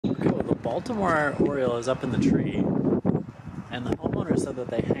Baltimore Oriole is up in the tree, and the homeowner said that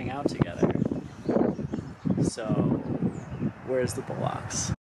they hang out together. So, where's the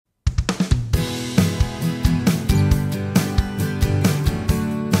Bullocks?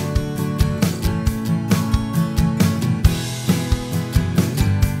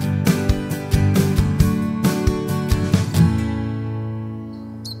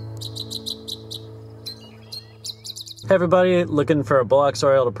 Hey everybody, looking for a Bullock's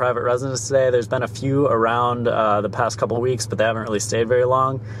Oriole to private residence today. There's been a few around the past couple weeks, but they haven't really stayed very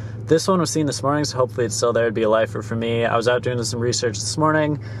long. This one was seen this morning, so hopefully it's still there. It'd be a lifer for me. I was out doing some research this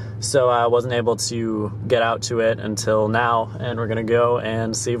morning, so I wasn't able to get out to it until now, and we're gonna go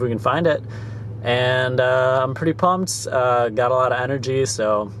and see if we can find it. And I'm pretty pumped, got a lot of energy,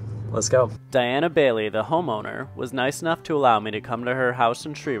 so let's go. Diana Bailey, the homeowner, was nice enough to allow me to come to her house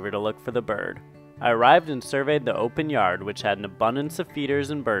in Schriever to look for the bird. I arrived and surveyed the open yard, which had an abundance of feeders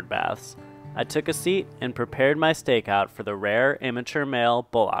and bird baths. I took a seat and prepared my stakeout for the rare immature male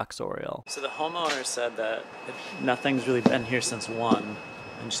Bullock's Oriole. So the homeowner said that nothing's really been here since 1,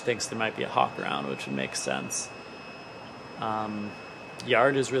 and she thinks there might be a hawk around, which would make sense.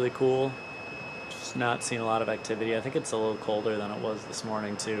 Yard is really cool. Just not seeing a lot of activity. I think it's a little colder than it was this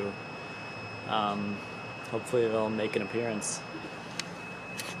morning too. Hopefully they'll make an appearance.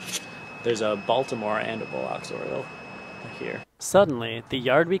 There's a Baltimore and a Bullock's Oriole here. Suddenly, the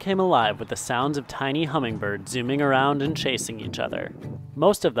yard became alive with the sounds of tiny hummingbirds zooming around and chasing each other.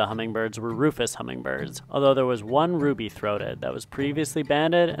 Most of the hummingbirds were rufous hummingbirds, although there was one ruby-throated that was previously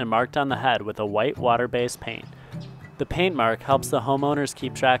banded and marked on the head with a white water-based paint. The paint mark helps the homeowners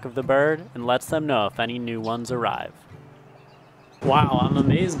keep track of the bird and lets them know if any new ones arrive. Wow, I'm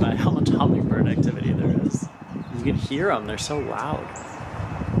amazed by how much hummingbird activity there is. You can hear them, they're so loud.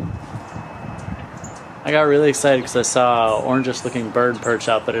 I got really excited because I saw an orangish looking bird perch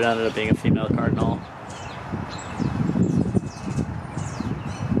out, but it ended up being a female cardinal.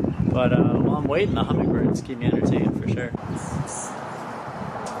 But while I'm waiting, the hummingbirds keep me entertained for sure.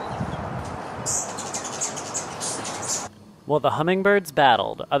 While the hummingbirds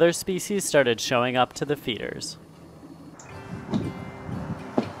battled, other species started showing up to the feeders.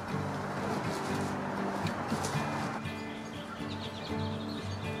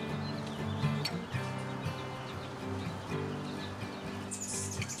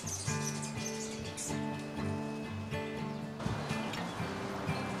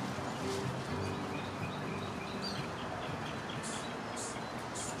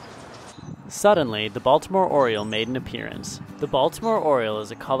 Suddenly, the Baltimore Oriole made an appearance. The Baltimore Oriole is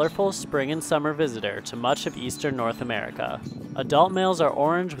a colorful spring and summer visitor to much of eastern North America. Adult males are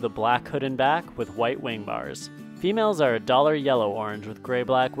orange with a black hood and back with white wing bars. Females are a duller yellow-orange with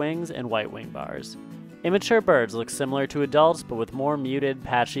gray-black wings and white wing bars. Immature birds look similar to adults but with more muted,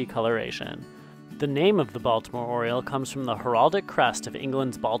 patchy coloration. The name of the Baltimore Oriole comes from the Heraldic crest of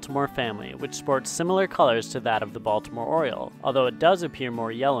England's Baltimore family, which sports similar colors to that of the Baltimore Oriole, although it does appear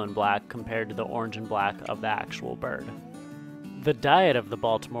more yellow and black compared to the orange and black of the actual bird. The diet of the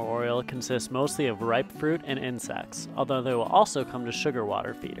Baltimore Oriole consists mostly of ripe fruit and insects, although they will also come to sugar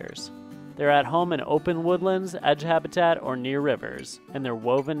water feeders. They're at home in open woodlands, edge habitat, or near rivers, and their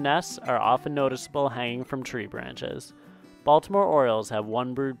woven nests are often noticeable hanging from tree branches. Baltimore Orioles have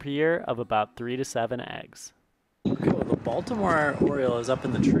one brood per year of about 3 to 7 eggs. Okay, well the Baltimore Oriole is up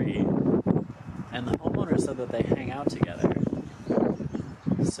in the tree, and the homeowner said that they hang out together.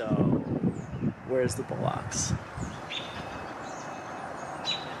 So, where's the Bullocks?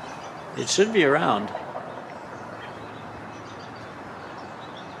 It should be around.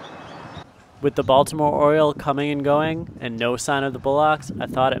 With the Baltimore Oriole coming and going, and no sign of the Bullocks, I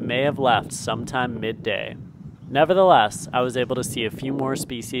thought it may have left sometime midday. Nevertheless, I was able to see a few more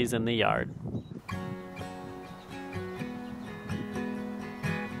species in the yard.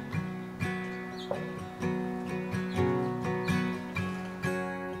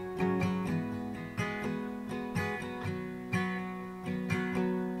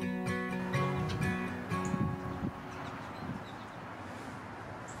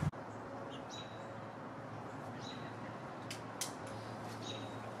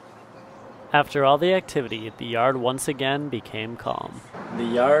 After all the activity, the yard once again became calm. The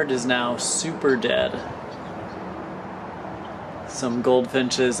yard is now super dead. Some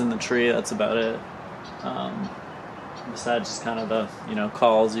goldfinches in the tree, that's about it. Besides just kind of the,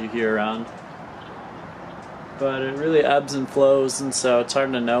 calls you hear around. But it really ebbs and flows, and so it's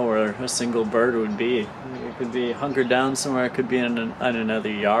hard to know where a single bird would be. It could be hunkered down somewhere, it could be in another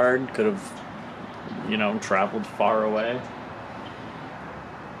yard, could have, traveled far away.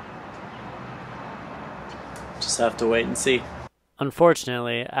 Just have to wait and see.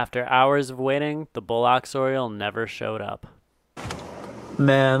 Unfortunately, after hours of waiting, the Bullock's Oriole never showed up.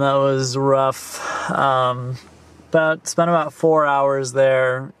 Man, that was rough. Spent about 4 hours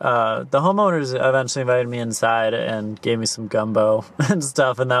there. The homeowners eventually invited me inside and gave me some gumbo and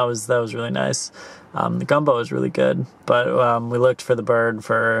stuff, and that was really nice. The gumbo was really good, but we looked for the bird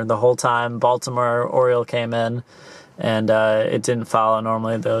for the whole time. Baltimore Oriole came in, and it didn't follow.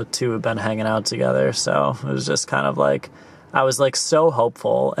 Normally the two have been hanging out together, so it was just kind of like, I was like so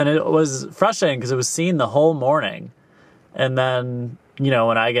hopeful, and it was frustrating because it was seen the whole morning, and then, you know,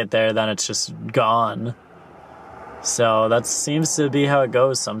 when I get there, then it's just gone. So that seems to be how it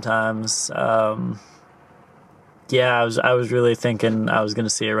goes sometimes. Yeah, I was really thinking I was going to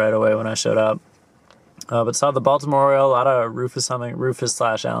see it right away when I showed up. But saw the Baltimore Oriole, a lot of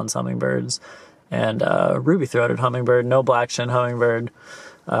Rufus/Allen's hummingbirds, and ruby-throated hummingbird, no black-chin hummingbird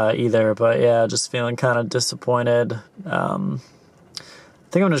either. But yeah, just feeling kind of disappointed. I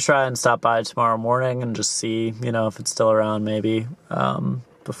think I'm going to try and stop by tomorrow morning and just see, you know, if it's still around maybe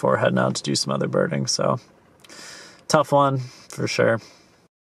before heading out to do some other birding. So tough one for sure.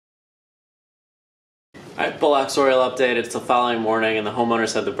 Alright, Bullock's Oriole update. It's the following morning and the homeowner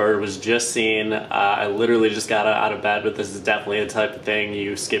said the bird was just seen. I literally just got out of bed, but this is definitely the type of thing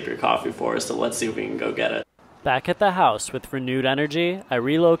you skip your coffee for, so let's see if we can go get it. Back at the house with renewed energy, I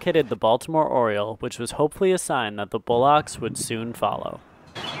relocated the Baltimore Oriole, which was hopefully a sign that the Bullocks would soon follow.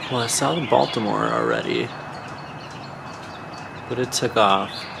 Well, I saw the Baltimore already, but it took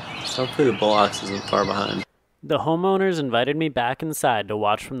off, so hopefully the Bullocks isn't far behind. The homeowners invited me back inside to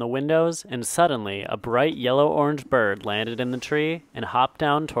watch from the windows, and suddenly a bright yellow-orange bird landed in the tree and hopped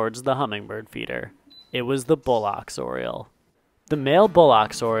down towards the hummingbird feeder. It was the Bullock's Oriole. The male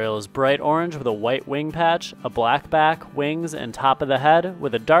Bullock's Oriole is bright orange with a white wing patch, a black back, wings, and top of the head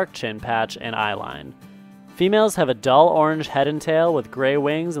with a dark chin patch and eyeline. Females have a dull orange head and tail with gray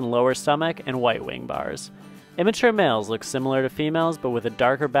wings and lower stomach and white wing bars. Immature males look similar to females but with a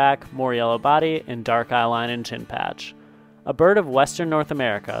darker back, more yellow body, and dark eyeline and chin patch. A bird of western North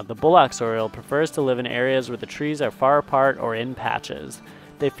America, the Bullock's Oriole prefers to live in areas where the trees are far apart or in patches.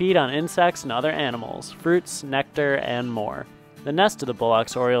 They feed on insects and other animals, fruits, nectar, and more. The nest of the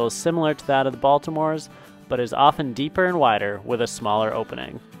Bullock's Oriole is similar to that of the Baltimore's, but is often deeper and wider with a smaller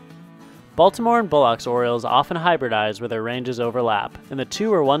opening. Baltimore and Bullock's Orioles often hybridize where their ranges overlap, and the two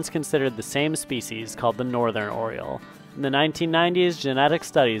were once considered the same species called the Northern Oriole. In the 1990s, genetic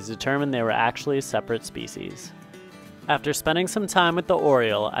studies determined they were actually separate species. After spending some time with the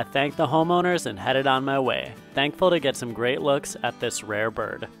Oriole, I thanked the homeowners and headed on my way, thankful to get some great looks at this rare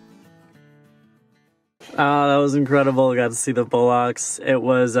bird. That was incredible. I got to see the Bullocks. It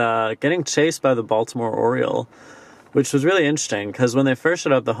was getting chased by the Baltimore Oriole, which was really interesting because when they first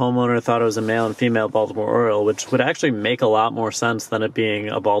showed up, the homeowner thought it was a male and female Baltimore Oriole, which would actually make a lot more sense than it being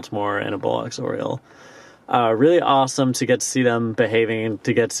a Baltimore and a Bullock's Oriole. Really awesome to get to see them behaving,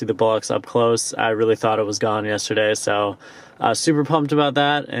 to get to see the Bullocks up close. I really thought it was gone yesterday, so super pumped about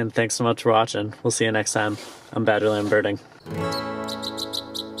that, and thanks so much for watching. We'll see you next time on Badgerland Birding.